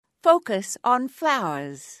Focus on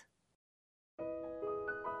flowers.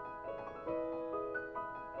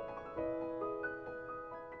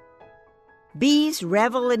 Bees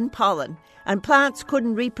revel in pollen, and plants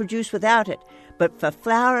couldn't reproduce without it. But for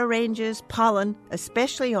flower arrangers, pollen,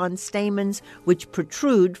 especially on stamens which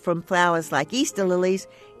protrude from flowers like Easter lilies,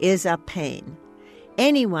 is a pain.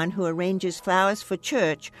 Anyone who arranges flowers for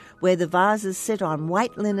church, where the vases sit on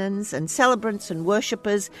white linens and celebrants and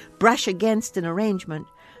worshippers brush against an arrangement,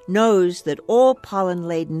 knows that all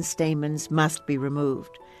pollen-laden stamens must be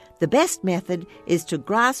removed. The best method is to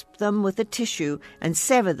grasp them with a tissue and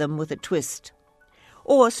sever them with a twist.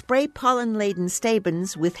 Or spray pollen-laden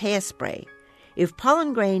stamens with hairspray. If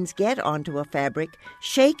pollen grains get onto a fabric,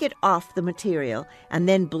 shake it off the material and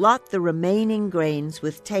then blot the remaining grains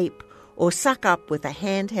with tape or suck up with a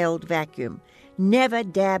handheld vacuum. Never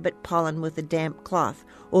dab at pollen with a damp cloth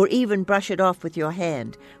or even brush it off with your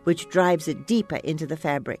hand, which drives it deeper into the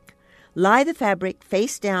fabric. Lie the fabric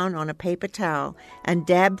face down on a paper towel and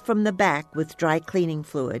dab from the back with dry cleaning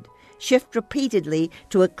fluid. Shift repeatedly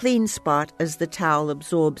to a clean spot as the towel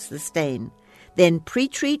absorbs the stain. Then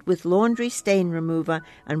pre-treat with laundry stain remover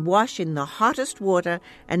and wash in the hottest water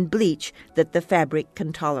and bleach that the fabric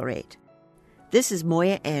can tolerate. This is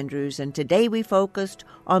Moya Andrews, and today we focused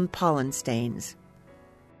on pollen stains.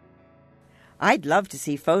 I'd love to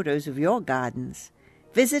see photos of your gardens.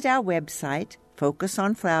 Visit our website,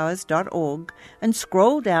 focusonflowers.org, and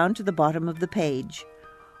scroll down to the bottom of the page.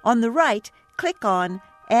 On the right, click on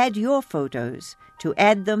Add Your Photos to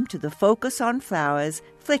add them to the Focus on Flowers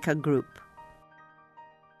Flickr group.